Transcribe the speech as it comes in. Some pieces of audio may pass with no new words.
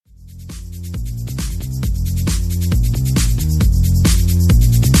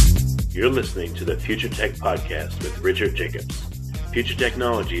You're listening to the Future Tech Podcast with Richard Jacobs. Future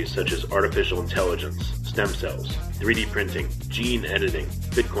technologies such as artificial intelligence, stem cells, 3D printing, gene editing,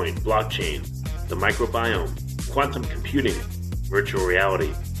 Bitcoin, blockchain, the microbiome, quantum computing, virtual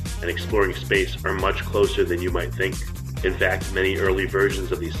reality, and exploring space are much closer than you might think. In fact, many early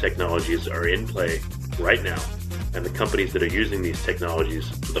versions of these technologies are in play right now, and the companies that are using these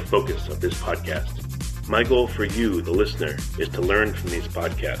technologies are the focus of this podcast. My goal for you, the listener, is to learn from these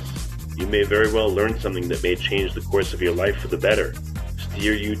podcasts. You may very well learn something that may change the course of your life for the better,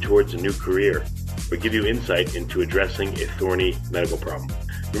 steer you towards a new career, or give you insight into addressing a thorny medical problem.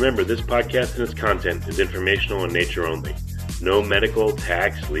 Remember, this podcast and its content is informational in nature only. No medical,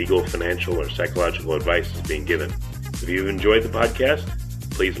 tax, legal, financial, or psychological advice is being given. If you've enjoyed the podcast,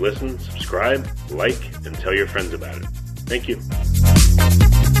 please listen, subscribe, like, and tell your friends about it. Thank you.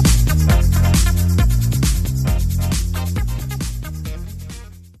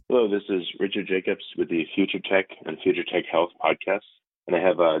 Hello, this is Richard Jacobs with the Future Tech and Future Tech Health podcast. And I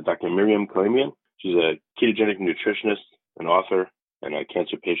have Dr. Miriam Kalamian. She's a ketogenic nutritionist, an author, and a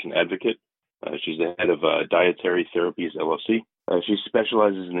cancer patient advocate. She's the head of Dietary Therapies, LLC. She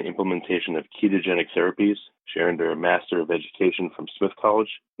specializes in the implementation of ketogenic therapies. She earned her Master of Education from Smith College,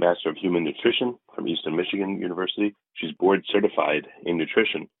 Master of Human Nutrition from Eastern Michigan University. She's board certified in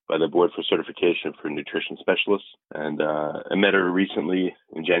nutrition by the Board for Certification for Nutrition Specialists. And I met her recently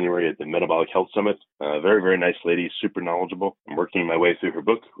in January at the Metabolic Health Summit. Very, very nice lady, super knowledgeable. I'm working my way through her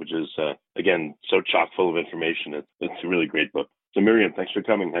book, which is, again, so chock full of information. It's a really great book. So Miriam, thanks for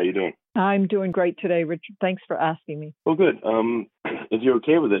coming. How you doing? I'm doing great today, Richard. Thanks for asking me. Well, good. If you're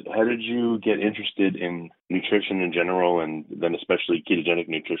okay with it, how did you get interested in nutrition in general and then especially ketogenic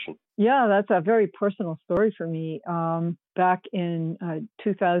nutrition? Yeah, that's a very personal story for me. Back in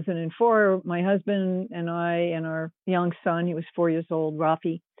 2004, my husband and I and our young son, he was 4 years old,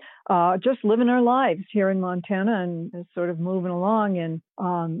 Rafi, just living our lives here in Montana and sort of moving along.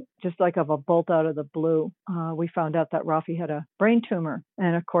 And just like of a bolt out of the blue, we found out that Rafi had a brain tumor.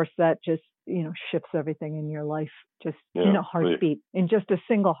 And of course, that just, shifts everything in your life, just in a heartbeat, in just a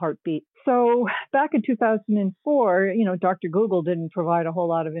single heartbeat. So back in 2004, Dr. Google didn't provide a whole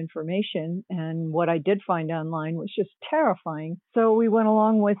lot of information. And what I did find online was just terrifying. So we went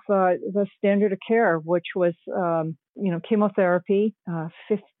along with the standard of care, which was, chemotherapy,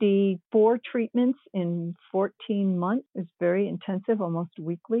 54 treatments in 14 months. Is very intensive, almost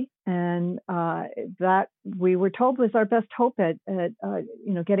weekly. And that we were told was our best hope at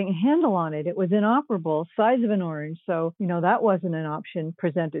getting a handle on it. It was inoperable, size of an orange. So, that wasn't an option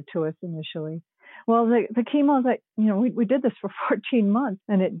presented to us initially. Well, the chemo that, we did this for 14 months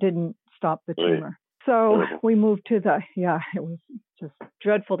and it didn't stop the tumor. So we moved to it was just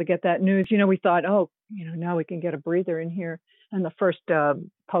dreadful to get that news. We thought, now we can get a breather in here. And the first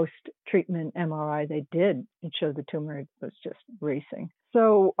post-treatment MRI they did, it showed the tumor was just racing.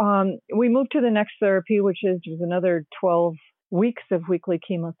 So we moved to the next therapy, which was another 12 weeks of weekly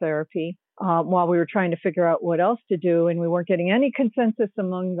chemotherapy while we were trying to figure out what else to do. And we weren't getting any consensus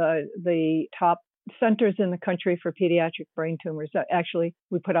among the top centers in the country for pediatric brain tumors. Actually,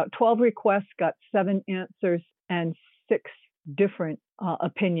 we put out 12 requests, got 7 answers and 6 different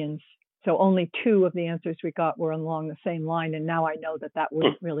opinions. So only 2 of the answers we got were along the same line. And now I know that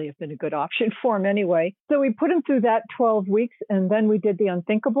wouldn't really have been a good option for him anyway. So we put him through that 12 weeks and then we did the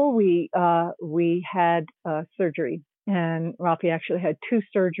unthinkable. We had surgery. And Rafi actually had 2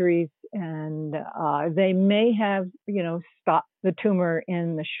 surgeries, and they may have, stopped the tumor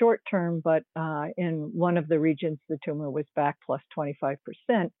in the short term, but in one of the regions, the tumor was back plus 25%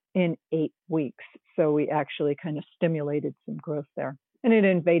 in 8 weeks. So we actually kind of stimulated some growth there. And it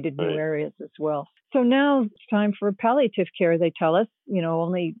invaded new areas as well. So now it's time for palliative care, they tell us.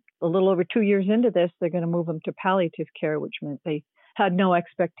 Only a little over 2 years into this, they're going to move them to palliative care, which meant they had no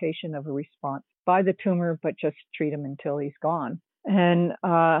expectation of a response by the tumor, but just treat him until he's gone. And,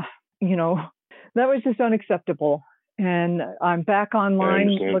 that was just unacceptable. And I'm back online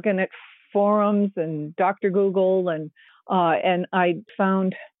looking at forums and Dr. Google. And I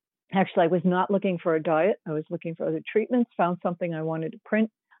found, actually, I was not looking for a diet. I was looking for other treatments, found something I wanted to print,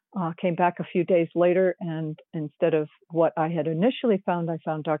 came back a few days later. And instead of what I had initially found, I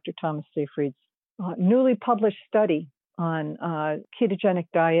found Dr. Thomas Seyfried's newly published study on ketogenic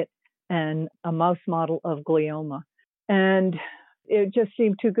diet and a mouse model of glioma. And it just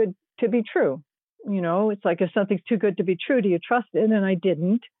seemed too good to be true. It's like if something's too good to be true, do you trust it? And I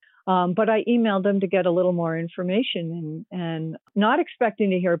didn't. But I emailed them to get a little more information and not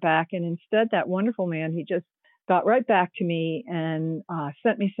expecting to hear back. And instead, that wonderful man, he just got right back to me and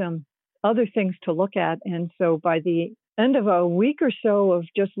sent me some other things to look at. And so by the end of a week or so of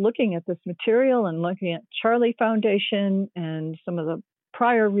just looking at this material and looking at Charlie Foundation and some of the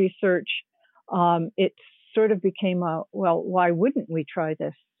prior research, it sort of became well, why wouldn't we try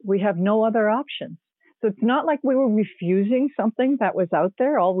this? We have no other options. So it's not like we were refusing something that was out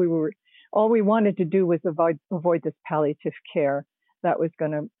there. All we wanted to do was avoid this palliative care that was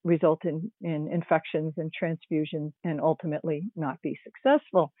going to result in infections and transfusions and ultimately not be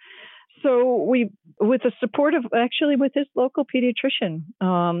successful. So we, with the support of with his local pediatrician,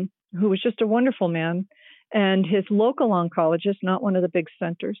 who was just a wonderful man, and his local oncologist, not one of the big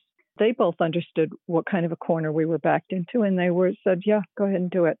centers, they both understood what kind of a corner we were backed into, and they said, yeah, go ahead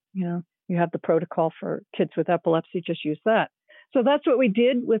and do it. You have the protocol for kids with epilepsy, just use that. So that's what we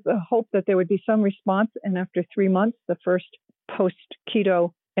did with the hope that there would be some response. And after 3 months, the first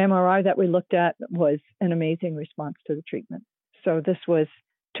post-keto MRI that we looked at was an amazing response to the treatment. So this was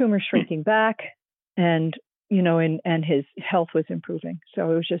tumor shrinking back, and his health was improving.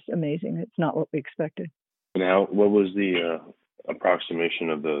 So it was just amazing. It's not what we expected. And what was the approximation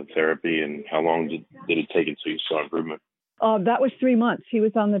of the therapy, and how long did it take until you saw improvement? That was 3 months. He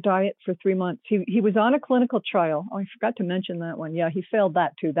was on the diet for 3 months. He was on a clinical trial. Oh, I forgot to mention that one. Yeah, he failed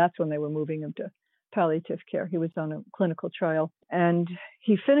that too. That's when they were moving him to palliative care. He was on a clinical trial, and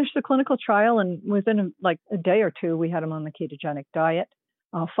he finished the clinical trial, and within a day or two, we had him on the ketogenic diet,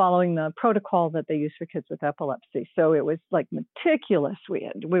 following the protocol that they use for kids with epilepsy. So it was meticulous.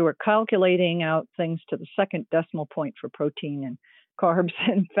 We were calculating out things to the second decimal point for protein and carbs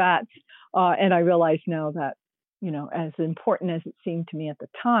and fats. And I realize now that, as important as it seemed to me at the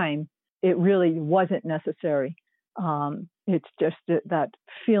time, it really wasn't necessary. It's just that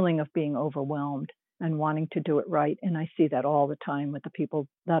feeling of being overwhelmed and wanting to do it right. And I see that all the time with the people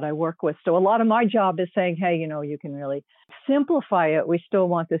that I work with. So a lot of my job is saying, hey, you can really simplify it. We still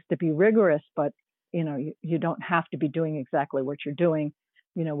want this to be rigorous, but, you don't have to be doing exactly what you're doing.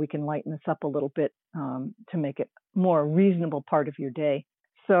 We can lighten this up a little bit to make it more reasonable part of your day.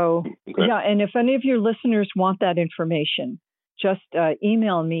 So, okay. Yeah. And if any of your listeners want that information, just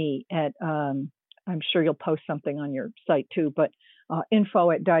email me at, I'm sure you'll post something on your site too, but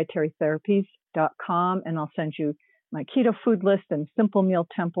info@dietarytherapies.com, and I'll send you my keto food list and simple meal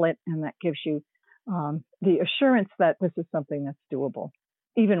template, and that gives you the assurance that this is something that's doable,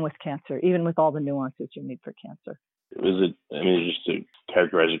 even with cancer, even with all the nuances you need for cancer. Just to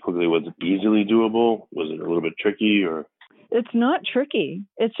characterize it quickly, was it easily doable? Was it a little bit tricky, or? It's not tricky.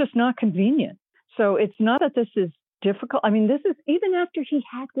 It's just not convenient. So it's not that this is difficult. This is even after he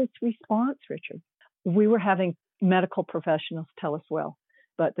had this response, Richard. We were having medical professionals tell us, well,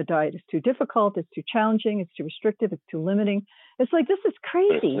 but the diet is too difficult, it's too challenging, it's too restrictive, it's too limiting. It's like, this is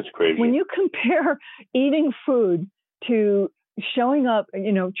crazy. That's crazy. When you compare eating food to showing up,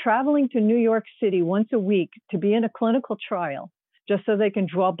 traveling to New York City once a week to be in a clinical trial just so they can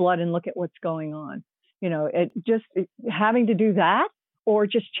draw blood and look at what's going on. Having to do that, or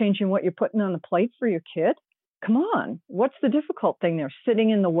just changing what you're putting on the plate for your kid. Come on, what's the difficult thing there?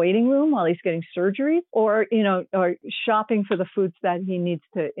 Sitting in the waiting room while he's getting surgery, or shopping for the foods that he needs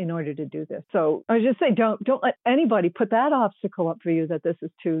to in order to do this. So I was just saying, don't let anybody put that obstacle up for you that this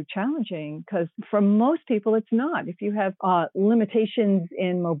is too challenging, because for most people it's not. If you have limitations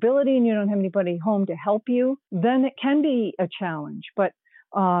in mobility and you don't have anybody home to help you, then it can be a challenge. But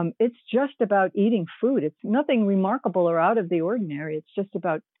it's just about eating food. It's nothing remarkable or out of the ordinary. It's just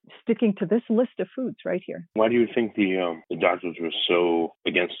about sticking to this list of foods right here. Why do you think the doctors were so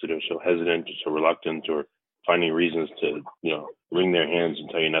against it, or so hesitant, or so reluctant, or finding reasons to, wring their hands and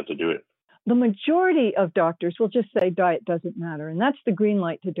tell you not to do it? The majority of doctors will just say diet doesn't matter, and that's the green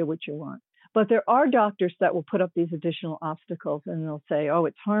light to do what you want. But there are doctors that will put up these additional obstacles, and they'll say, oh,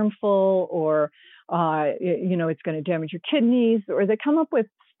 it's harmful, or, it's going to damage your kidneys, or they come up with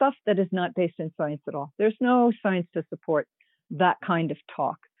stuff that is not based in science at all. There's no science to support that kind of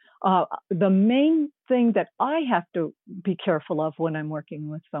talk. The main thing that I have to be careful of when I'm working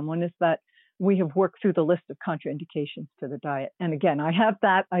with someone is that we have worked through the list of contraindications to the diet. And again, I have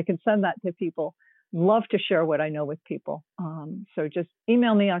that. I can send that to people. Love to share what I know with people. So just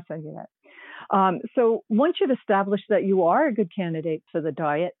email me. I'll send you that. So once you've established that you are a good candidate for the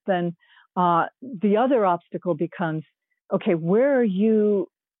diet, then the other obstacle becomes, okay, where are you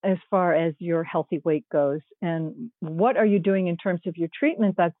as far as your healthy weight goes? And what are you doing in terms of your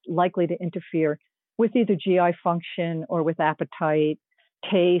treatment that's likely to interfere with either GI function or with appetite,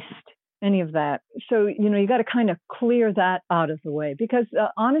 taste, any of that? So, you got to kind of clear that out of the way, because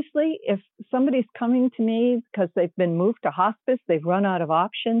honestly, if somebody's coming to me because they've been moved to hospice, they've run out of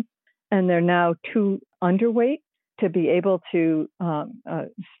options, and they're now too underweight to be able to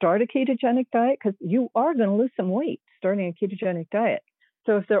start a ketogenic diet, because you are going to lose some weight starting a ketogenic diet.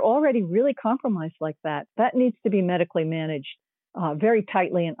 So if they're already really compromised like that, that needs to be medically managed very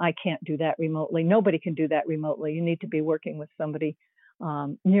tightly. And I can't do that remotely. Nobody can do that remotely. You need to be working with somebody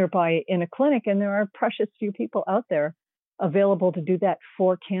nearby in a clinic. And there are precious few people out there available to do that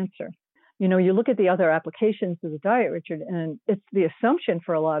for cancer. You know, you look at the other applications of the diet, Richard, and it's the assumption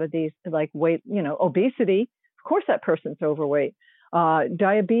for a lot of these, like weight, you know, obesity. Of course, that person's overweight.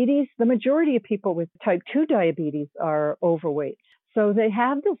 Diabetes, the majority of people with type 2 diabetes are overweight. So they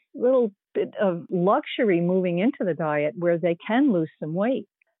have this little bit of luxury moving into the diet where they can lose some weight.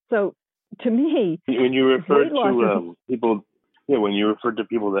 So to me, when you refer to people, when you refer to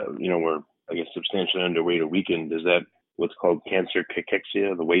people that, you know, were, I guess, substantially underweight or weakened, is that what's called cancer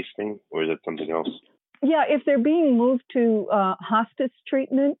cachexia, the wasting, or is that something else? Yeah, if they're being moved to hospice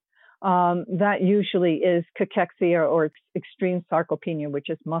treatment, that usually is cachexia or extreme sarcopenia, which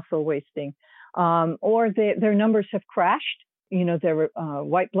is muscle wasting, or their numbers have crashed. You know, their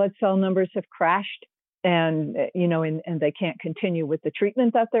white blood cell numbers have crashed, and you know, and they can't continue with the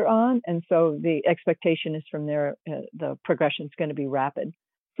treatment that they're on, and so the expectation is from there the progression is going to be rapid.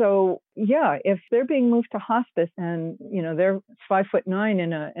 So yeah, if they're being moved to hospice and you know they're 5'9"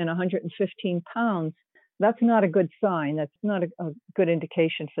 and 115 pounds, that's not a good sign. That's not a good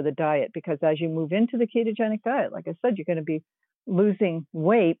indication for the diet, because as you move into the ketogenic diet, like I said, you're going to be losing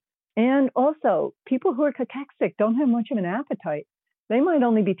weight. And also, people who are cachexic don't have much of an appetite. They might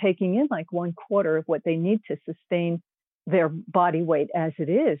only be taking in like 1/4 of what they need to sustain their body weight as it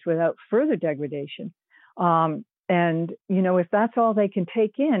is without further degradation. And, you know, if that's all they can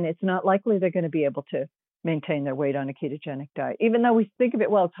take in, it's not likely they're going to be able to maintain their weight on a ketogenic diet, even though we think of it,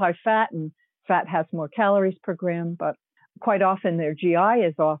 well, it's high fat and fat has more calories per gram, but quite often their GI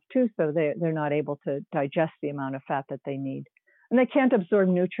is off too, so they're not able to digest the amount of fat that they need. And they can't absorb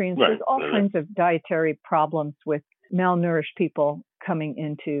nutrients. Right. There's all kinds of dietary problems with malnourished people coming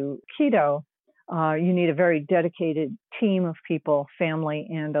into keto. You need a very dedicated team of people, family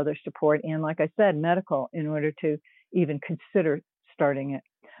and other support, and like I said, medical, in order to even consider starting it.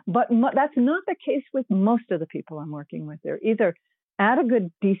 But that's not the case with most of the people I'm working with. They're either at a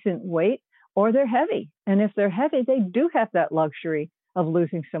good, decent weight, or they're heavy. And if they're heavy, they do have that luxury of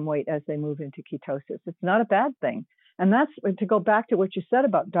losing some weight as they move into ketosis. It's not a bad thing. And that's to go back to what you said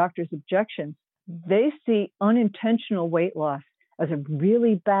about doctors' objections. They see unintentional weight loss as a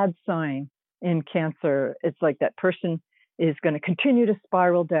really bad sign in cancer. It's like that person is going to continue to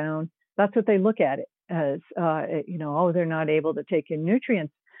spiral down. That's what they look at it as, you know, oh, they're not able to take in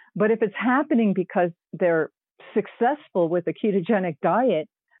nutrients. But if it's happening because they're successful with a ketogenic diet,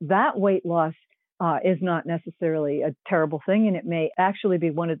 that weight loss is not necessarily a terrible thing. And it may actually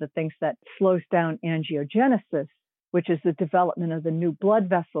be one of the things that slows down angiogenesis, which is the development of the new blood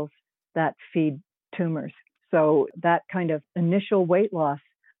vessels that feed tumors. So that kind of initial weight loss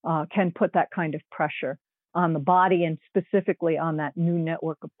can put that kind of pressure on the body, and specifically on that new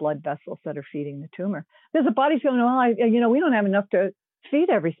network of blood vessels that are feeding the tumor. Because the body's going, well, we don't have enough to feed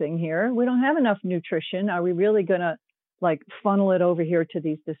everything here. We don't have enough nutrition. Are we really going to like funnel it over here to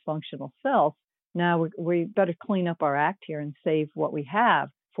these dysfunctional cells? Now we better clean up our act here and save what we have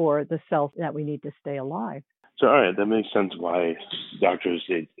for the cells that we need to stay alive. So, all right, that makes sense why doctors,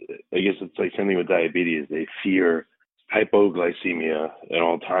 I guess it's like something with diabetes, they fear hypoglycemia at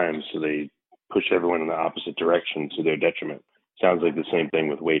all times, so they push everyone in the opposite direction to their detriment. Sounds like the same thing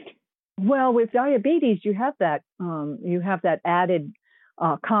with weight. Well, with diabetes, you have that added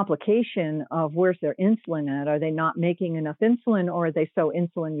complication of where's their insulin at? Are they not making enough insulin, or are they so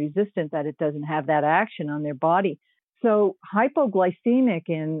insulin resistant that it doesn't have that action on their body? So hypoglycemic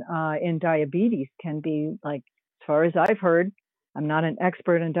in diabetes can be, like, as far as I've heard, I'm not an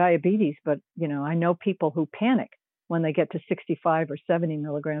expert in diabetes, but I know people who panic when they get to 65 or 70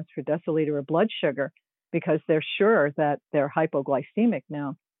 milligrams per deciliter of blood sugar because they're sure that they're hypoglycemic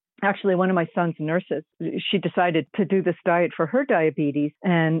now. Actually, one of my son's nurses, she decided to do this diet for her diabetes.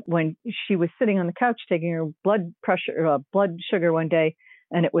 And when she was sitting on the couch taking her blood sugar one day,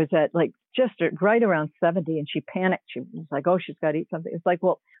 and it was at just right around 70, and she panicked. She was like, oh, she's got to eat something. It's like,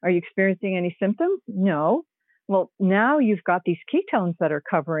 well, are you experiencing any symptoms? No. Well, now you've got these ketones that are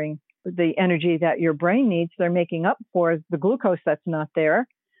covering the energy that your brain needs. They're making up for the glucose that's not there.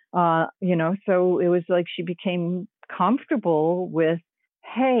 So it was like she became comfortable with,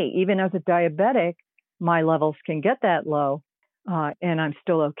 hey, even as a diabetic, my levels can get that low, and I'm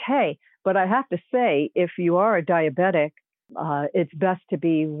still okay. But I have to say, if you are a diabetic, it's best to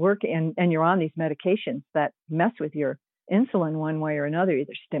be working, and you're on these medications that mess with your insulin one way or another,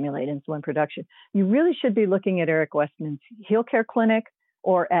 either stimulate insulin production, you really should be looking at Eric Westman's Heel Care Clinic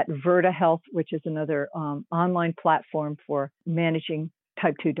or at Virta Health, which is another online platform for managing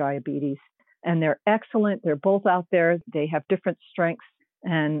type 2 diabetes. And they're excellent. They're both out there. They have different strengths.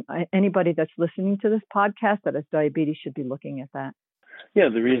 And anybody that's listening to this podcast that has diabetes should be looking at that. Yeah,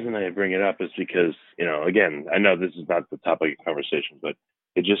 the reason I bring it up is because, again, I know this is not the topic of conversation, but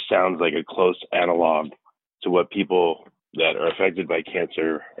it just sounds like a close analog to what people that are affected by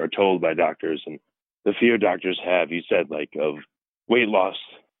cancer are told by doctors, and the fear doctors have, you said, like, of weight loss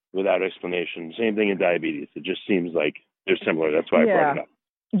without explanation. Same thing in diabetes. It just seems like they're similar. That's why I brought it up.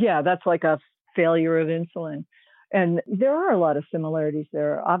 Yeah, that's like a failure of insulin. And there are a lot of similarities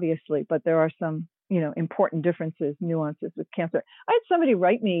there, obviously, but there are some, important differences, nuances with cancer. I had somebody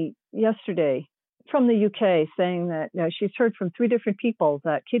write me yesterday from the UK saying that she's heard from 3 different people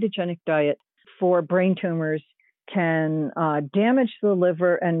that ketogenic diet for brain tumors can damage the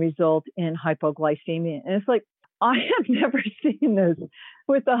liver and result in hypoglycemia. And it's like, I have never seen this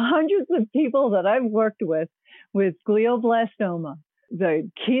with the hundreds of people that I've worked with glioblastoma.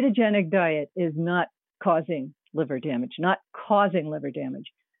 The ketogenic diet is not causing liver damage.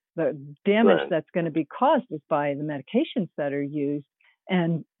 The damage that's going to be caused is by the medications that are used.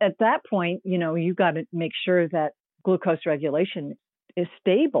 And at that point, you got to make sure that glucose regulation is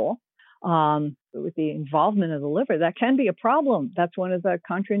stable. With the involvement of the liver, that can be a problem. That's one of the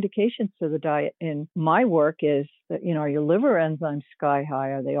contraindications to the diet in my work is that, are your liver enzymes sky high?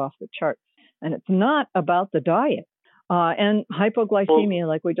 Are they off the charts? And it's not about the diet. And hypoglycemia,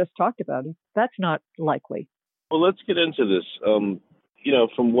 like we just talked about, that's not likely. Well, let's get into this.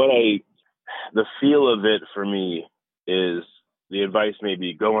 From the feel of it for me is the advice may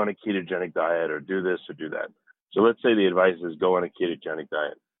be go on a ketogenic diet or do this or do that. So let's say the advice is go on a ketogenic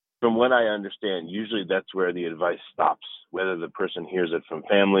diet. From what I understand, usually that's where the advice stops, whether the person hears it from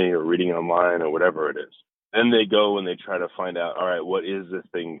family or reading it online or whatever it is. Then they go and they try to find out, all right, what is this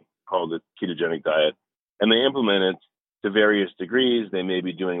thing called the ketogenic diet? And they implement it to various degrees. They may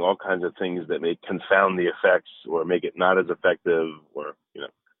be doing all kinds of things that may confound the effects or make it not as effective or,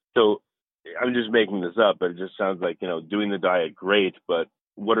 So I'm just making this up, but it just sounds like, doing the diet, great, but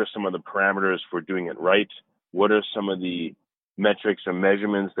what are some of the parameters for doing it right? What are some of the metrics or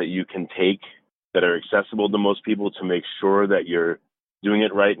measurements that you can take that are accessible to most people to make sure that you're doing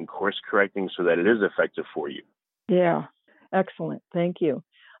it right and course correcting so that it is effective for you? Yeah, excellent. Thank you.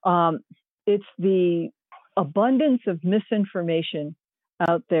 It's the abundance of misinformation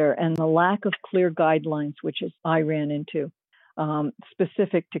out there and the lack of clear guidelines, which I ran into,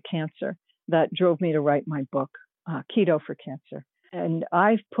 specific to cancer, that drove me to write my book, Keto for Cancer. And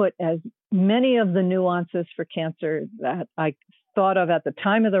I've put as many of the nuances for cancer that I thought of at the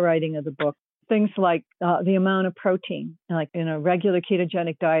time of the writing of the book, things like the amount of protein, like in a regular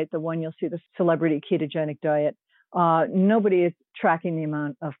ketogenic diet, the one you'll see, the celebrity ketogenic diet, nobody is tracking the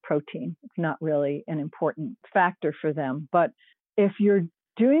amount of protein. It's not really an important factor for them. But if you're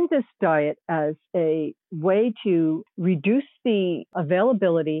doing this diet as a way to reduce the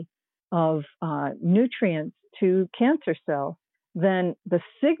availability of nutrients to cancer cells, then the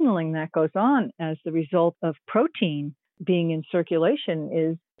signaling that goes on as the result of protein being in circulation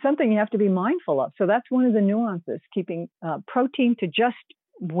is something you have to be mindful of. So that's one of the nuances, keeping protein to just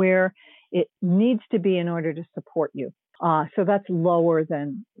where it needs to be in order to support you. So that's lower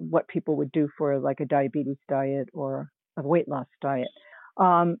than what people would do for like a diabetes diet or a weight loss diet.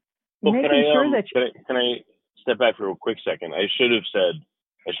 Can I step back for a quick second? I should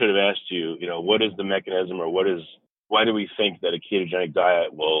have asked you, what is the mechanism or why do we think that a ketogenic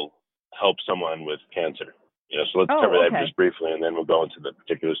diet will help someone with cancer? So let's cover that just briefly, and then we'll go into the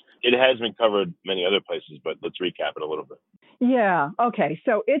particulars. It has been covered many other places, but let's recap it a little bit. Yeah. Okay.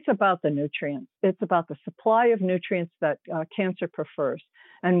 So it's about the nutrients. It's about the supply of nutrients that cancer prefers.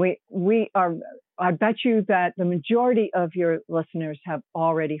 And I bet you that the majority of your listeners have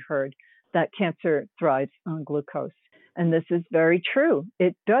already heard that cancer thrives on glucose. And this is very true.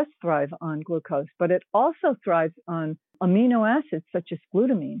 It does thrive on glucose, but it also thrives on amino acids such as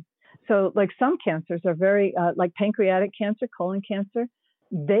glutamine. So like some cancers are very, like pancreatic cancer, colon cancer,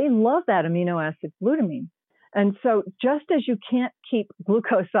 they love that amino acid glutamine. And so just as you can't keep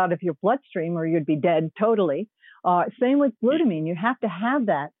glucose out of your bloodstream or you'd be dead totally, same with glutamine, you have to have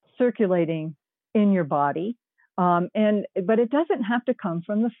that circulating in your body. But it doesn't have to come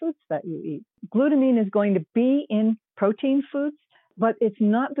from the foods that you eat. Glutamine is going to be in protein foods, but it's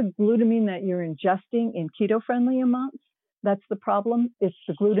not the glutamine that you're ingesting in keto-friendly amounts. That's the problem. It's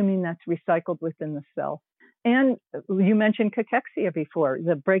the glutamine that's recycled within the cell. And you mentioned cachexia before.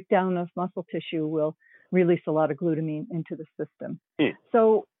 The breakdown of muscle tissue will release a lot of glutamine into the system.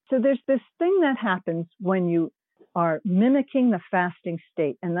 So there's this thing that happens when you are mimicking the fasting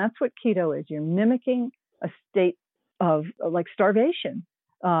state. And that's what keto is. You're mimicking a state of like starvation.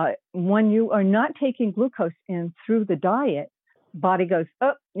 When you are not taking glucose in through the diet, body goes,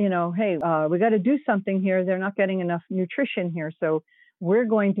 oh, hey, we got to do something here. They're not getting enough nutrition here. So we're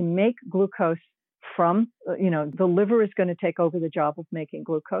going to make glucose from, the liver is going to take over the job of making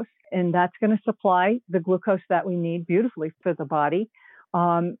glucose. And that's going to supply the glucose that we need beautifully for the body.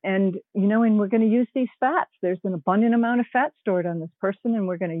 And we're going to use these fats. There's an abundant amount of fat stored on this person, and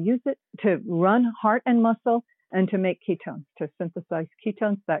we're going to use it to run heart and muscle and to make ketones, to synthesize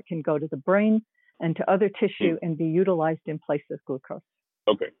ketones that can go to the brain and to other tissue and be utilized in place of glucose.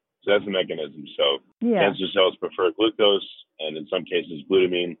 Okay. So that's the mechanism. So cancer cells prefer glucose and in some cases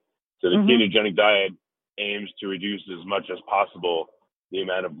glutamine. So the ketogenic diet aims to reduce as much as possible the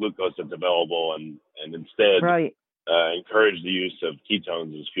amount of glucose that's available and instead encourage the use of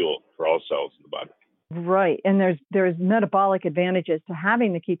ketones as fuel for all cells in the body. Right. And there's metabolic advantages to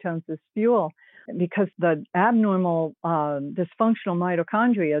having the ketones as fuel because the abnormal dysfunctional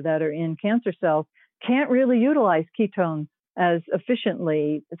mitochondria that are in cancer cells can't really utilize ketones as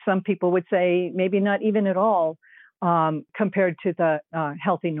efficiently. Some people would say maybe not even at all compared to the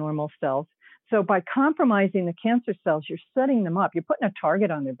healthy normal cells. So by compromising the cancer cells, you're setting them up. You're putting a target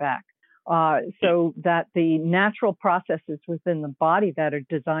on their back so that the natural processes within the body that are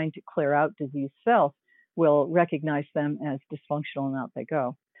designed to clear out diseased cells will recognize them as dysfunctional and out they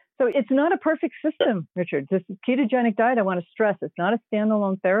go. So it's not a perfect system, Richard. This is ketogenic diet. I want to stress it's not a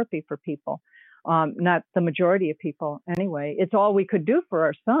standalone therapy for people, not the majority of people anyway. It's all we could do for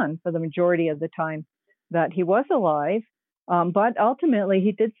our son for the majority of the time that he was alive. But ultimately,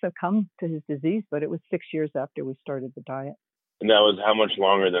 he did succumb to his disease, but it was 6 years after we started the diet. And that was how much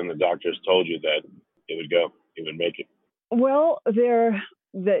longer than the doctors told you that it would go, it would make it? Well,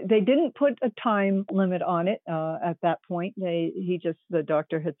 they didn't put a time limit on it at that point. The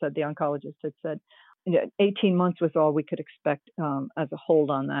doctor had said, the oncologist had said, 18 months was all we could expect as a hold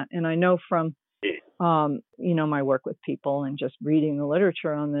on that. And I know from, my work with people and just reading the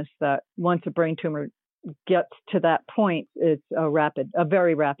literature on this, that once a brain tumor gets to that point, it's a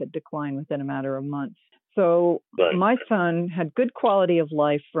very rapid decline within a matter of months. So my son had good quality of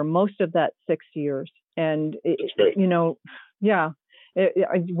life for most of that 6 years. And,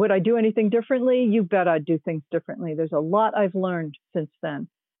 would I do anything differently? You bet I'd do things differently. There's a lot I've learned since then.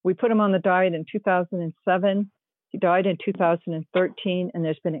 We put him on the diet in 2007. He died in 2013, and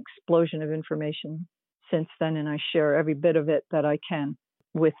there's been an explosion of information since then, and I share every bit of it that I can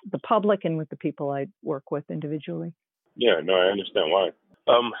with the public and with the people I work with individually. Yeah, no, I understand why.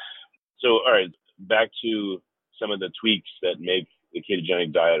 So, all right, back to some of the tweaks that make the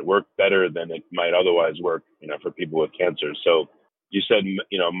ketogenic diet work better than it might otherwise work, for people with cancer. So you said,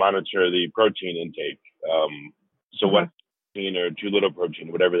 monitor the protein intake. So what protein or too little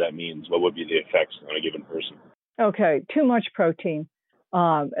protein, whatever that means, what would be the effects on a given person? Okay, too much protein.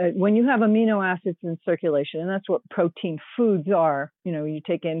 When you have amino acids in circulation, and that's what protein foods are, you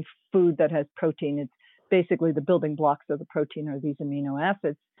take in food that has protein, it's basically the building blocks of the protein are these amino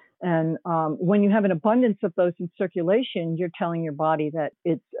acids. And when you have an abundance of those in circulation, you're telling your body that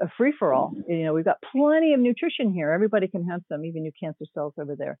it's a free-for-all. We've got plenty of nutrition here. Everybody can have some, even you cancer cells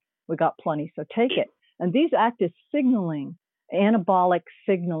over there. We got plenty, so take it. And these act as signaling, anabolic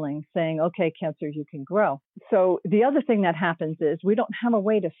signaling, saying, okay, cancer, you can grow. So the other thing that happens is we don't have a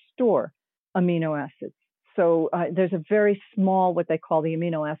way to store amino acids. So there's a very small, what they call the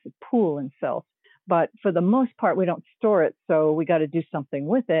amino acid pool in cells. But for the most part, we don't store it. So we got to do something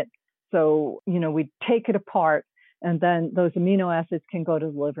with it. So, we take it apart, and then those amino acids can go to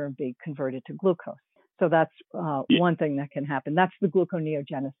the liver and be converted to glucose. So that's one thing that can happen. That's the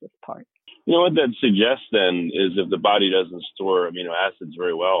gluconeogenesis part. What that suggests then is if the body doesn't store amino acids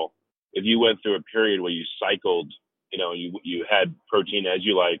very well, if you went through a period where you cycled, you had protein as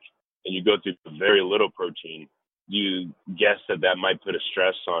you like, and you go through very little protein, do you guess that might put a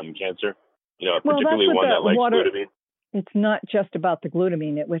stress on cancer? Particularly one that likes glutamine? It's not just about the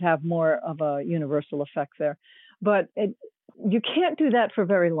glutamine. It would have more of a universal effect there. But you can't do that for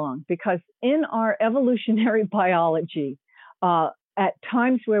very long because in our evolutionary biology, at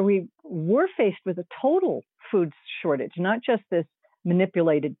times where we were faced with a total food shortage, not just this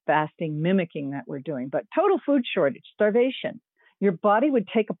manipulated fasting mimicking that we're doing, but total food shortage, starvation, your body would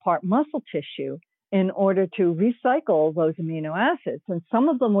take apart muscle tissue in order to recycle those amino acids. And some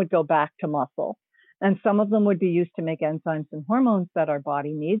of them would go back to muscle, and some of them would be used to make enzymes and hormones that our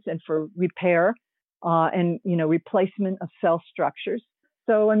body needs and for repair and replacement of cell structures.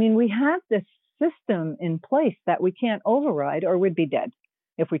 So, we have this system in place that we can't override, or we'd be dead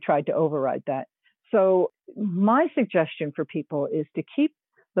if we tried to override that. So my suggestion for people is to keep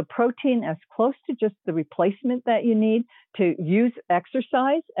the protein as close to just the replacement that you need, to use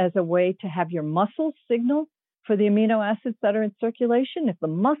exercise as a way to have your muscles signal for the amino acids that are in circulation. If the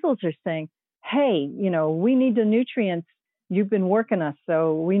muscles are saying, hey, we need the nutrients, you've been working us,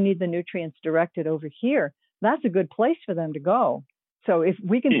 so we need the nutrients directed over here, that's a good place for them to go. So if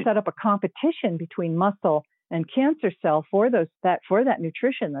we can set up a competition between muscle and cancer cell for that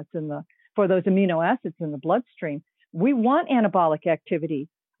nutrition that's for those amino acids in the bloodstream, we want anabolic activity.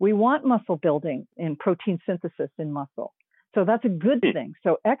 We want muscle building and protein synthesis in muscle. So that's a good thing.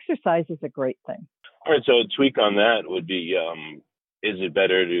 So exercise is a great thing. All right. So a tweak on that would be, is it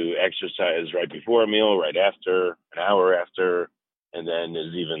better to exercise right before a meal, right after, an hour after? And then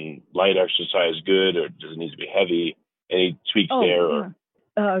is even light exercise good, or does it need to be heavy? Any tweaks there?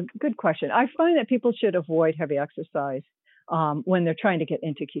 Or? Good question. I find that people should avoid heavy exercise when they're trying to get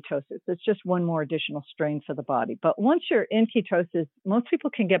into ketosis. It's just one more additional strain for the body. But once you're in ketosis, most people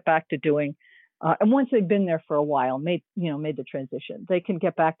can get back to doing, and once they've been there for a while, made the transition, they can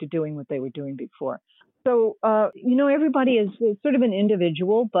get back to doing what they were doing before. So, everybody is sort of an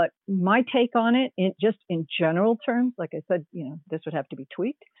individual, but my take on it, just in general terms, like I said, this would have to be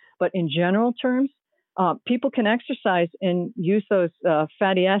tweaked, but in general terms, people can exercise and use those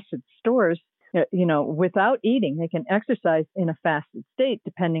fatty acid stores without eating. They can exercise in a fasted state,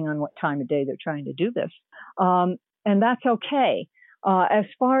 depending on what time of day they're trying to do this. And that's okay. As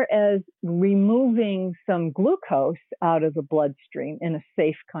far as removing some glucose out of the bloodstream in a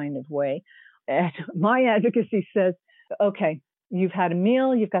safe kind of way, my advocacy says, okay, you've had a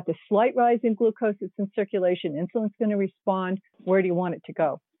meal, you've got this slight rise in glucose, it's in circulation, insulin's going to respond. Where do you want it to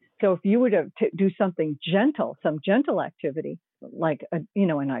go? So if you were to do something gentle, some gentle activity, like a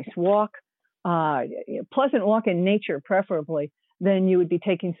nice walk, pleasant walk in nature, preferably, then you would be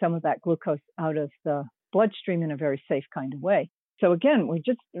taking some of that glucose out of the bloodstream in a very safe kind of way. So again, we're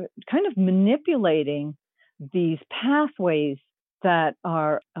just kind of manipulating these pathways that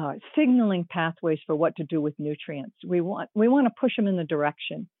are signaling pathways for what to do with nutrients. We want to push them in the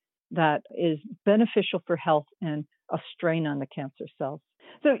direction that is beneficial for health and a strain on the cancer cells.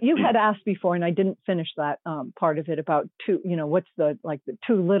 So you had asked before, and I didn't finish that part of it, about what's the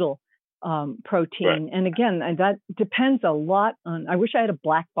too little protein. Right. And again, that depends a lot on, I wish I had a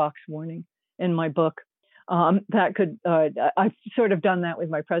black box warning in my book that could, I've sort of done that with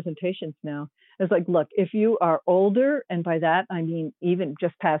my presentations now. It's like, look, if you are older, and by that I mean even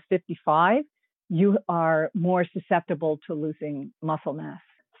just past 55, you are more susceptible to losing muscle mass.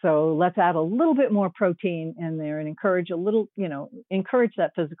 So let's add a little bit more protein in there and encourage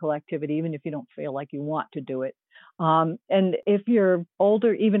that physical activity, even if you don't feel like you want to do it. And if you're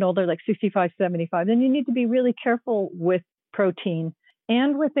older, even older, like 65, 75, then you need to be really careful with protein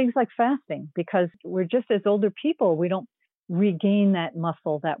and with things like fasting, because we're just, as older people, we don't regain that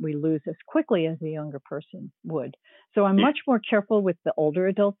muscle that we lose as quickly as a younger person would. So I'm much more careful with the older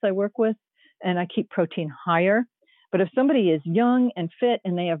adults I work with, and I keep protein higher. But if somebody is young and fit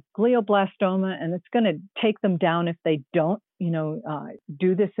and they have glioblastoma, and it's going to take them down if they don't,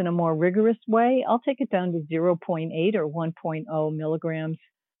 do this in a more rigorous way, I'll take it down to 0.8 or 1.0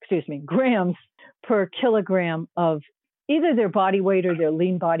 grams per kilogram of either their body weight or their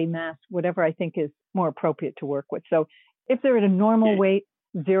lean body mass, whatever I think is more appropriate to work with. So if they're at a normal weight,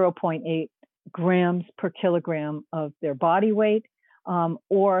 0.8 grams per kilogram of their body weight.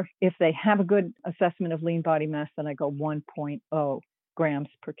 Or if they have a good assessment of lean body mass, then I go 1.0 grams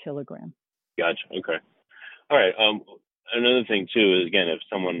per kilogram. Gotcha. Okay. All right. Another thing too is, again, if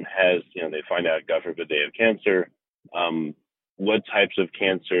someone has, they find out, God forbid, they have cancer, what types of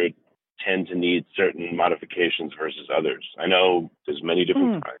cancer tend to need certain modifications versus others? I know there's many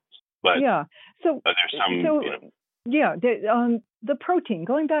different kinds, but yeah. So there's some. Yeah. The protein.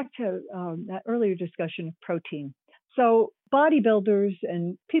 Going back to that earlier discussion of protein. So bodybuilders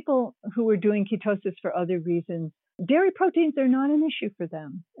and people who are doing ketosis for other reasons, dairy proteins are not an issue for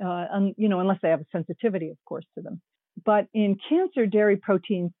them, unless they have a sensitivity, of course, to them. But in cancer, dairy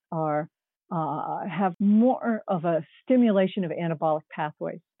proteins have more of a stimulation of anabolic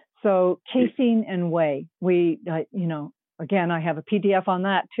pathways. So casein and whey, again, I have a PDF on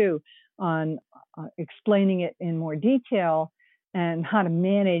that too, on explaining it in more detail and how to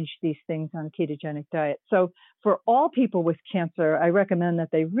manage these things on a ketogenic diet. So for all people with cancer, I recommend that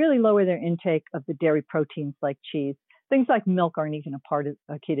they really lower their intake of the dairy proteins like cheese. Things like milk aren't even a part of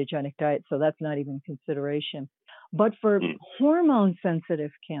a ketogenic diet, so that's not even consideration. But for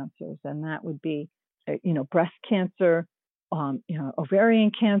hormone-sensitive cancers, and that would be, breast cancer,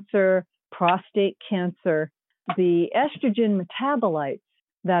 ovarian cancer, prostate cancer, the estrogen metabolites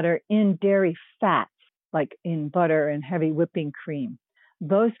that are in dairy fats, like in butter and heavy whipping cream,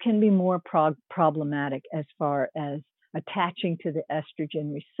 those can be more problematic as far as attaching to the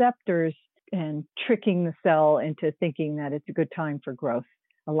estrogen receptors and tricking the cell into thinking that it's a good time for growth,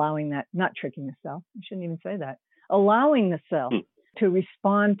 allowing that, not tricking the cell, I shouldn't even say that, allowing the cell to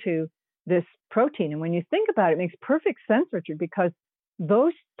respond to this protein. And when you think about it, it makes perfect sense, Richard, because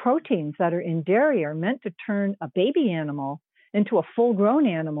those proteins that are in dairy are meant to turn a baby animal into a full-grown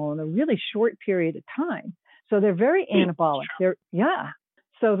animal in a really short period of time. So they're very anabolic.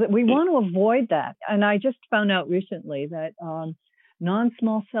 So that we want to avoid that. And I just found out recently that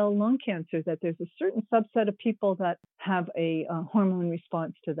non-small cell lung cancer, that there's a certain subset of people that have a hormone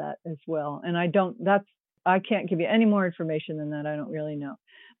response to that as well. And I can't give you any more information than that. I don't really know.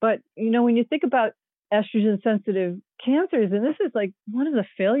 But, when you think about estrogen-sensitive cancers, and this is like one of the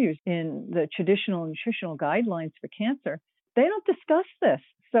failures in the traditional nutritional guidelines for cancer, they don't discuss this.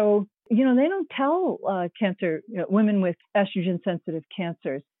 So, they don't tell women with estrogen-sensitive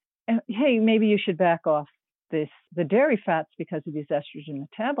cancers, hey, maybe you should back off the dairy fats because of these estrogen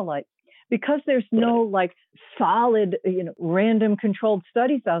metabolites. Because there's no solid, random controlled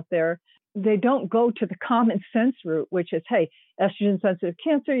studies out there, they don't go to the common sense route, which is, hey, estrogen-sensitive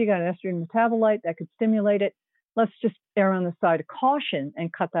cancer, you got an estrogen metabolite that could stimulate it. Let's just err on the side of caution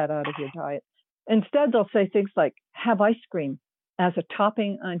and cut that out of your diet. Instead, they'll say things like, have ice cream as a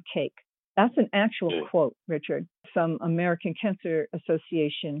topping on cake. That's an actual quote, Richard. Some American Cancer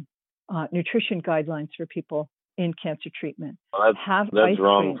Association nutrition guidelines for people in cancer treatment. Well, have that's ice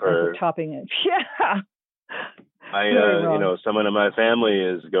wrong cream as a topping it. Someone in my family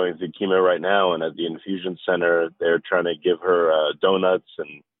is going through chemo right now, and at the infusion center, they're trying to give her donuts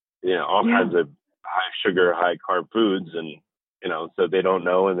and all kinds of high sugar, high carb foods, and so they don't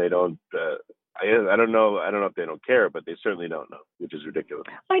know, and they don't. I don't know. I don't know if they don't care, but they certainly don't know, which is ridiculous.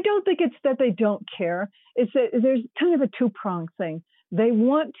 I don't think it's that they don't care. It's that there's kind of a two-pronged thing. They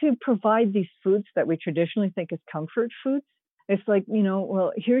want to provide these foods that we traditionally think is comfort foods. It's like,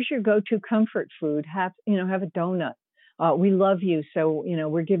 well, here's your go-to comfort food. Have a donut. We love you, so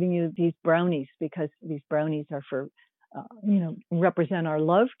we're giving you these brownies because these brownies are for, represent our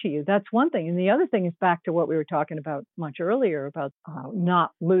love to you. That's one thing. And the other thing is back to what we were talking about much earlier about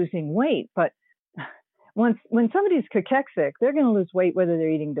not losing weight. But when somebody's cachexic, they're going to lose weight whether they're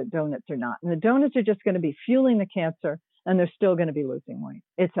eating the donuts or not. And the donuts are just going to be fueling the cancer, and they're still going to be losing weight.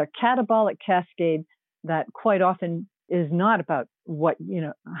 It's a catabolic cascade that quite often is not about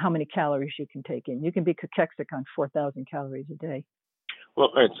how many calories you can take in. You can be cachexic on 4,000 calories a day. Well,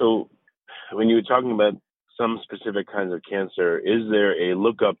 all right. So when you were talking about some specific kinds of cancer, is there a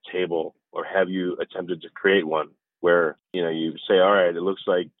lookup table, or have you attempted to create one where, you say, all right, it looks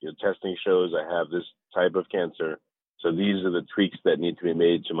like your testing shows I have this type of cancer. So these are the tweaks that need to be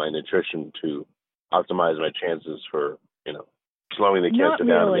made to my nutrition to optimize my chances for, slowing the cancer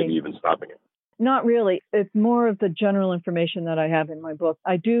down and maybe even stopping it. Not really. It's more of the general information that I have in my book.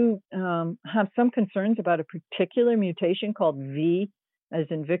 I do have some concerns about a particular mutation called V, as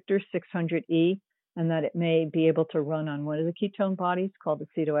in Victor 600E, and that it may be able to run on one of the ketone bodies called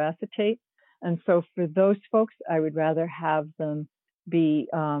acetoacetate. And so for those folks, I would rather have them be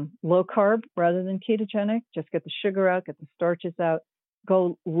low carb rather than ketogenic. Just get the sugar out, get the starches out,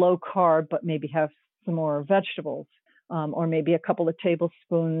 go low carb, but maybe have some more vegetables. Or maybe a couple of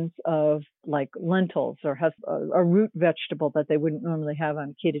tablespoons of lentils, or have a root vegetable that they wouldn't normally have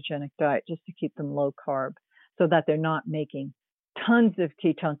on a ketogenic diet, just to keep them low carb, so that they're not making tons of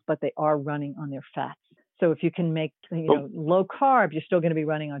ketones, but they are running on their fats. So if you can make low carb, you're still going to be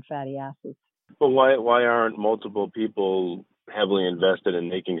running on fatty acids. But why aren't multiple people heavily invested in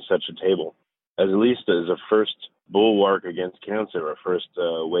making such a table, at least as a first bulwark against cancer, a first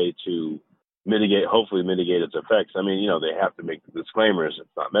way to hopefully mitigate its effects? I mean, they have to make the disclaimers. It's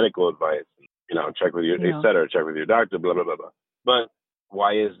not medical advice. Check with your, et cetera, check with your doctor, blah, blah, blah, blah. But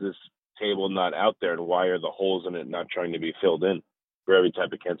why is this table not out there, and why are the holes in it not trying to be filled in for every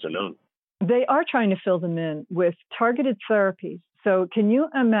type of cancer known? They are trying to fill them in with targeted therapies. So can you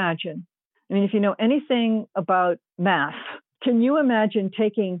imagine, if you know anything about math, can you imagine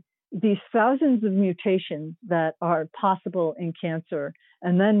taking these thousands of mutations that are possible in cancer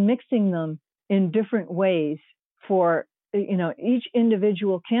and then mixing them in different ways for, each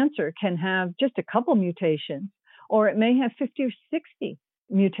individual cancer can have just a couple mutations, or it may have 50 or 60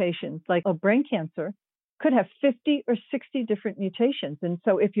 mutations, like a brain cancer could have 50 or 60 different mutations. And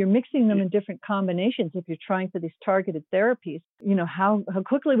so if you're mixing them in different combinations, if you're trying for these targeted therapies, how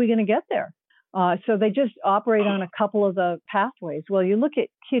quickly are we going to get there? So they just operate on a couple of the pathways. Well, you look at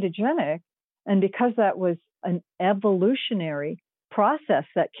ketogenic, And because that was an evolutionary process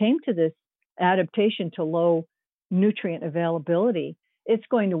that came to this adaptation to low nutrient availability, it's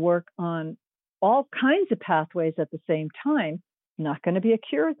going to work on all kinds of pathways at the same time. Not going to be a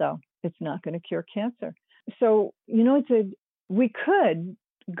cure, though. It's not going to cure cancer. So, we could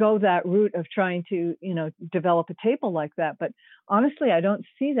go that route of trying to, develop a table like that. But honestly, I don't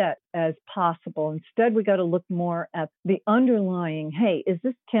see that as possible. Instead, we got to look more at the underlying, hey, is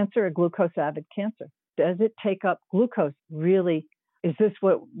this cancer a glucose-avid cancer? Does it take up glucose? Really, is this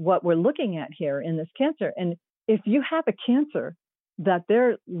what we're looking at here in this cancer? And if you have a cancer that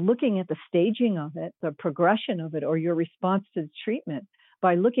they're looking at the staging of it, the progression of it, or your response to the treatment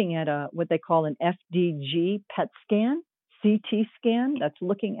by looking at what they call an FDG PET scan, CT scan, that's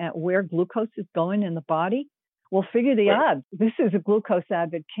looking at where glucose is going in the body, we'll figure the odds. This is a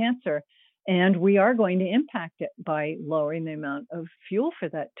glucose-avid cancer, and we are going to impact it by lowering the amount of fuel for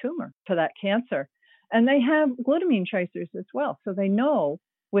that tumor, for that cancer. And they have glutamine tracers as well. So they know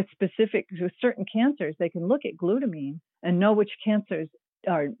with certain cancers, they can look at glutamine and know which cancers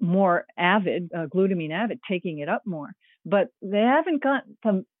are more avid, glutamine avid, taking it up more. But they haven't gotten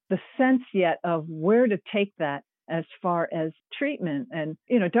the sense yet of where to take that as far as treatment. And,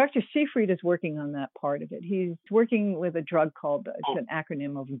 Dr. Seyfried is working on that part of it. He's working with a drug called, it's an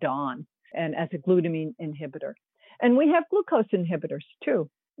acronym of DAWN, and as a glutamine inhibitor. And we have glucose inhibitors too.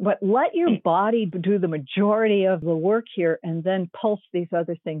 But let your body do the majority of the work here and then pulse these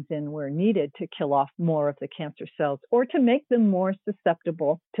other things in where needed to kill off more of the cancer cells or to make them more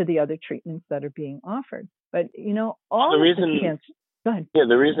susceptible to the other treatments that are being offered. But, all the reason, cancer. Go ahead. Yeah,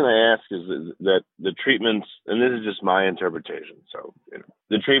 the reason I ask is that the treatments, and this is just my interpretation, so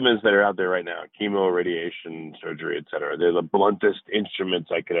the treatments that are out there right now, chemo, radiation, surgery, et cetera, they're the bluntest instruments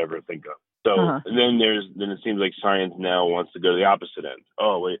I could ever think of. So then it seems like science now wants to go to the opposite end.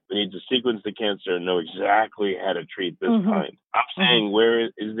 Oh, wait, we need to sequence the cancer and know exactly how to treat this kind. I'm saying, where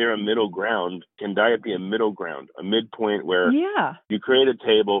is there a middle ground? Can diet be a middle ground, a midpoint where you create a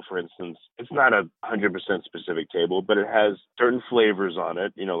table, for instance, it's not a 100% specific table, but it has certain flavors on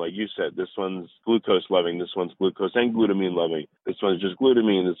it. Like you said, this one's glucose loving, this one's glucose and glutamine loving, this one's just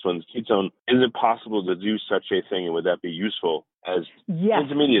glutamine, this one's ketone. Is it possible to do such a thing, and would that be useful as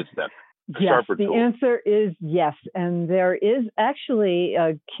intermediate step? Yes, the answer is yes. And there is actually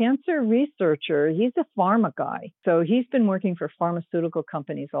a cancer researcher. He's a pharma guy. So he's been working for pharmaceutical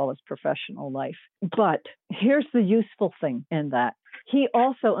companies all his professional life. But here's the useful thing in that. He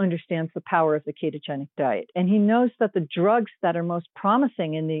also understands the power of the ketogenic diet. And he knows that the drugs that are most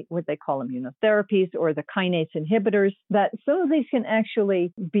promising in what they call immunotherapies or the kinase inhibitors, that some of these can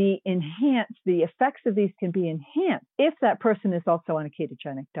actually be enhanced. The effects of these can be enhanced if that person is also on a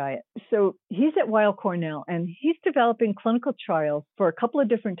ketogenic diet. So he's at Weill Cornell, and he's developing clinical trials for a couple of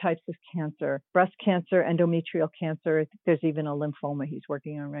different types of cancer, breast cancer, endometrial cancer. I think there's even a lymphoma he's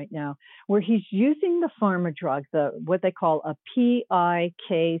working on right now, where he's using the pharma drug, what they call a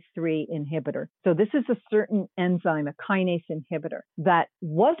PIK3 inhibitor. So this is a certain enzyme, a kinase inhibitor, that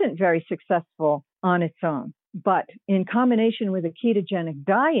wasn't very successful on its own. But in combination with a ketogenic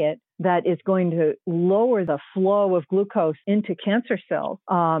diet that is going to lower the flow of glucose into cancer cells,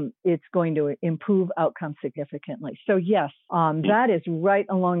 it's going to improve outcomes significantly. So yes, that is right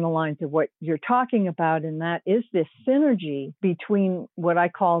along the lines of what you're talking about, and that is this synergy between what I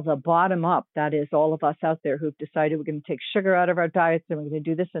call the bottom up, that is all of us out there who've decided we're going to take sugar out of our diets and we're going to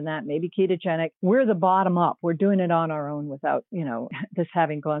do this and that, maybe ketogenic. We're the bottom up. We're doing it on our own without, this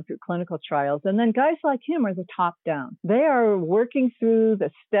having gone through clinical trials. And then guys like him are the top down. They are working through the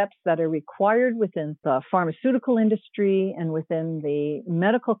steps that are required within the pharmaceutical industry and within the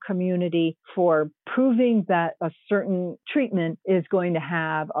medical community for proving that a certain treatment is going to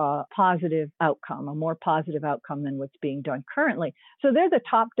have a positive outcome, a more positive outcome than what's being done currently. So they're the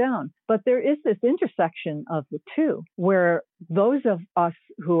top down. But there is this intersection of the two where those of us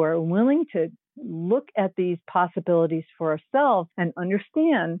who are willing to look at these possibilities for ourselves and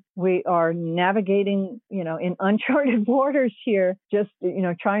understand we are navigating, in uncharted waters here, just,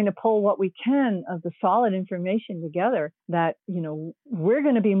 trying to pull what we can of the solid information together that, we're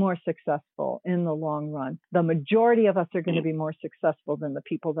going to be more successful in the long run. The majority of us are going to be more successful than the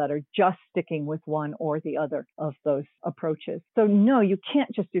people that are just sticking with one or the other of those approaches. So no, you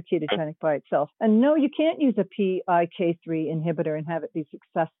can't just do ketogenic by itself. And no, you can't use a PIK3 inhibitor and have it be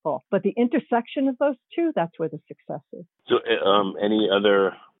successful. But the intersection of those two, that's where the success is. So any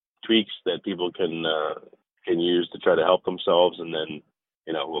other tweaks that people can use to try to help themselves? And then,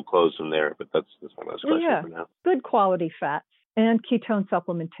 we'll close from there. But that's my last question for now. Good quality fats. and ketone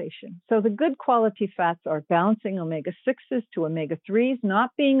supplementation. So the good quality fats are balancing omega-6s to omega-3s,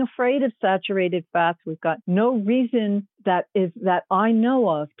 not being afraid of saturated fats. We've got no reason that I know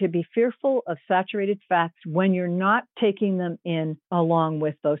of to be fearful of saturated fats when you're not taking them in along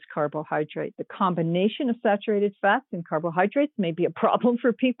with those carbohydrates. The combination of saturated fats and carbohydrates may be a problem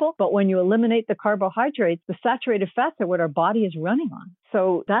for people, but when you eliminate the carbohydrates, the saturated fats are what our body is running on.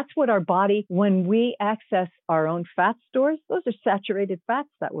 So that's what our body, when we access our own fat stores, those are saturated fats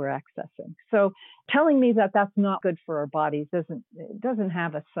that we're accessing. So telling me that that's not good for our bodies doesn't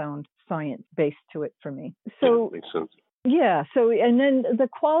have a sound science base to it for me. So yeah, makes sense. Yeah. So, and then the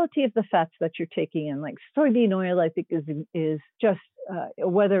quality of the fats that you're taking in, like soybean oil, I think is just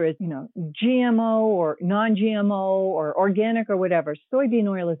whether it's GMO or non-GMO or organic or whatever. Soybean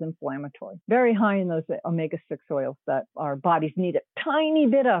oil is inflammatory, very high in those omega-6 oils that our bodies need a tiny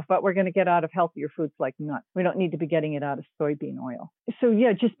bit of, but we're going to get out of healthier foods like nuts. We don't need to be getting it out of soybean oil. So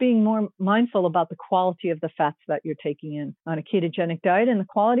yeah, just being more mindful about the quality of the fats that you're taking in on a ketogenic diet and the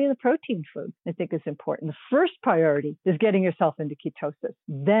quality of the protein food, I think is important. The first priority is getting yourself into ketosis.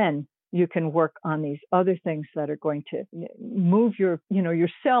 Then you can work on these other things that are going to move your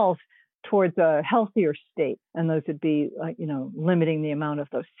cells towards a healthier state. And those would be, limiting the amount of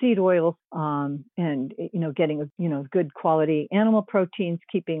those seed oils, and, getting, good quality animal proteins,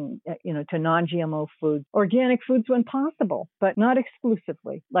 keeping, to non-GMO foods, organic foods when possible, but not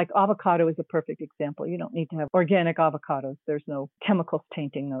exclusively. Like avocado is a perfect example. You don't need to have organic avocados. There's no chemicals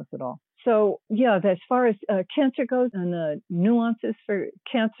tainting those at all. So, yeah, as far as cancer goes and the nuances for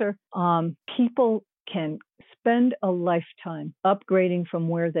cancer, people can spend a lifetime upgrading from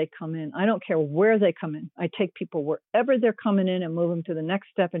where they come in. I don't care where they come in. I take people wherever they're coming in and move them to the next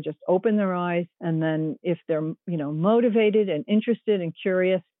step and just open their eyes. And then if they're, motivated and interested and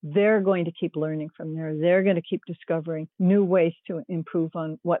curious, they're going to keep learning from there. They're going to keep discovering new ways to improve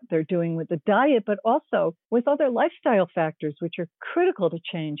on what they're doing with the diet, but also with other lifestyle factors, which are critical to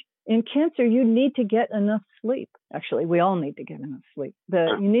change. In cancer, you need to get enough sleep. Actually, we all need to get enough sleep.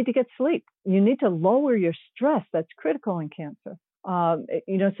 You need to get sleep. You need to lower your stress. That's critical in cancer.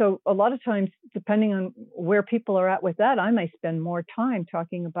 So a lot of times, depending on where people are at with that, I may spend more time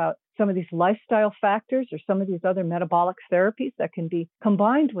talking about some of these lifestyle factors or some of these other metabolic therapies that can be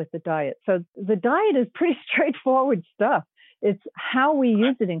combined with the diet. So the diet is pretty straightforward stuff. It's how we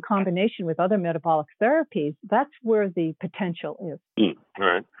use it in combination with other metabolic therapies. That's where the potential is. All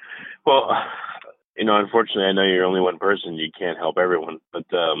right. Well, unfortunately, I know you're only one person. You can't help everyone. But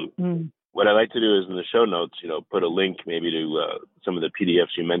what I like to do is in the show notes, put a link maybe to some of the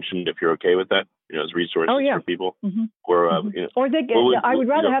PDFs you mentioned, if you're okay with that, as resources for people. Mm-hmm. Or they get. I would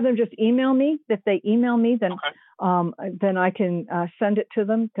rather have them just email me. If they email me, then then I can send it to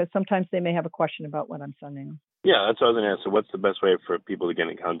them, because sometimes they may have a question about what I'm sending them. Yeah, that's what I was going to ask. So what's the best way for people to get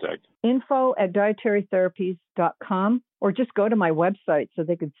in contact? info@dietarytherapies.com, or just go to my website so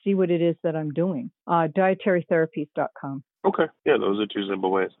they could see what it is that I'm doing. Dietarytherapies.com. Okay. Yeah, those are two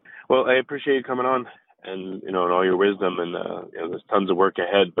simple ways. Well, I appreciate you coming on and, and all your wisdom, and, there's tons of work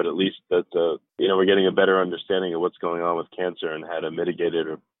ahead, but at least that, we're getting a better understanding of what's going on with cancer and how to mitigate it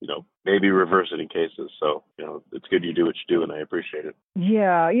or, maybe reverse it in cases. So, it's good you do what you do, and I appreciate it.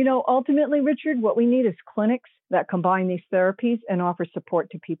 Yeah. Ultimately, Richard, what we need is clinics that combine these therapies and offer support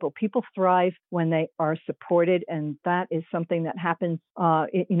to people. People thrive when they are supported, and that is something that happens.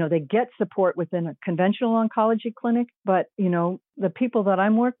 They get support within a conventional oncology clinic, but the people that I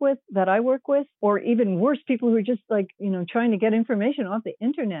work with, or even worse, people who are just trying to get information off the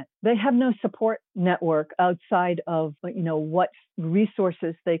internet, they have no support network outside of what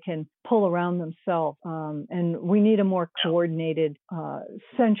resources they can pull around themselves. And we need a more coordinated,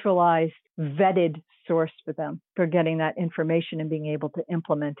 centralized, vetted source for them for getting that information and being able to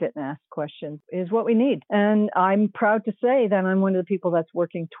implement it and ask questions is what we need. And I'm proud to say that I'm one of the people that's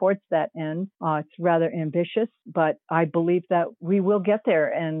working towards that end. It's rather ambitious, but I believe that we will get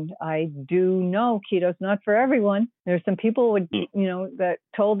there. And I do know keto's not for everyone. There's some people that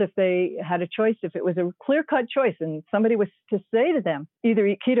told if they had a choice, if it was a clear-cut choice and somebody was to say to them, either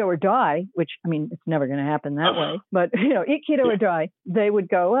eat keto or die, which, it's never going to happen that way, but, eat keto or die, they would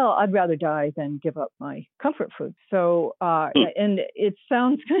go, well, I'd rather die than give up my comfort food. So, and it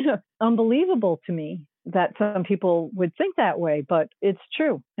sounds kind of unbelievable to me that some people would think that way, but it's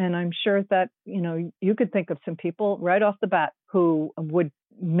true. And I'm sure that, you could think of some people right off the bat who would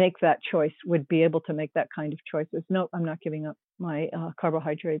make that choice, would be able to make that kind of choices. No, I'm not giving up my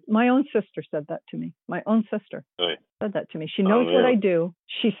carbohydrates. My own sister said that to me. My own sister said that to me. She knows what I do.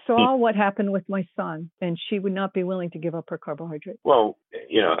 She saw what happened with my son, and she would not be willing to give up her carbohydrates. Well,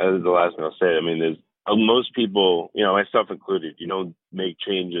 as the last thing I'll say, most people, myself included, you don't make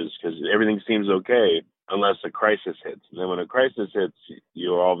changes because everything seems okay unless a crisis hits. And then when a crisis hits,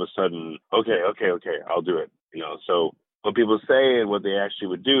 you're all of a sudden, okay, I'll do it. So what people say and what they actually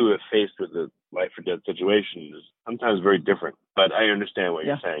would do if faced with a life or death situation is sometimes very different. But I understand what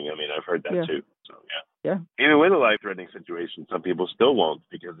you're saying. I mean, I've heard that too. So, yeah. Even with a life-threatening situation, some people still won't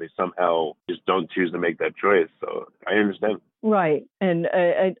because they somehow just don't choose to make that choice. So I understand. Right. And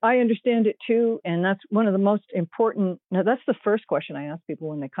I understand it too. And that's one of the most important. Now, that's the first question I ask people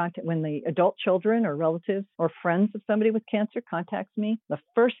when the adult children or relatives or friends of somebody with cancer contacts me. The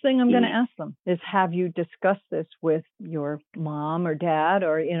first thing I'm going to ask them is, have you discussed this with your mom or dad,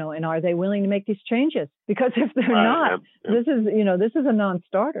 or, and are they willing to make these changes? Because if they're not, this is a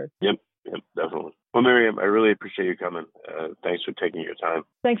non-starter. Yep, definitely. Well, Miriam, I really appreciate you coming. Thanks for taking your time.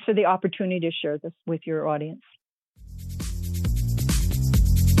 Thanks for the opportunity to share this with your audience.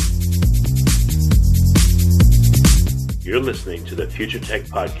 You're listening to the Future Tech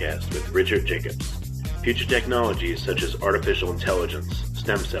Podcast with Richard Jacobs. Future technologies such as artificial intelligence,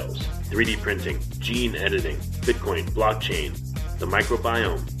 stem cells, 3D printing, gene editing, Bitcoin, blockchain, the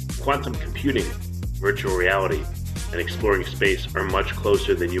microbiome, quantum computing, virtual reality, and exploring space are much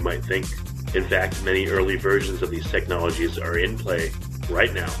closer than you might think. In fact, many early versions of these technologies are in play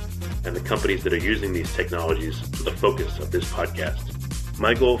right now, and the companies that are using these technologies are the focus of this podcast.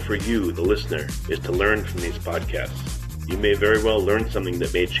 My goal for you, the listener, is to learn from these podcasts. You may very well learn something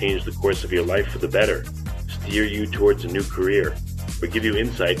that may change the course of your life for the better, steer you towards a new career, or give you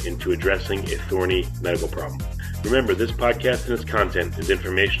insight into addressing a thorny medical problem. Remember, this podcast and its content is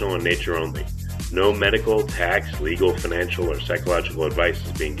informational in nature only. No medical, tax, legal, financial, or psychological advice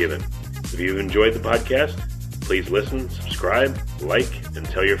is being given. If you've enjoyed the podcast, please listen, subscribe, like, and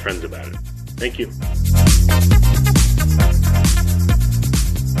tell your friends about it. Thank you.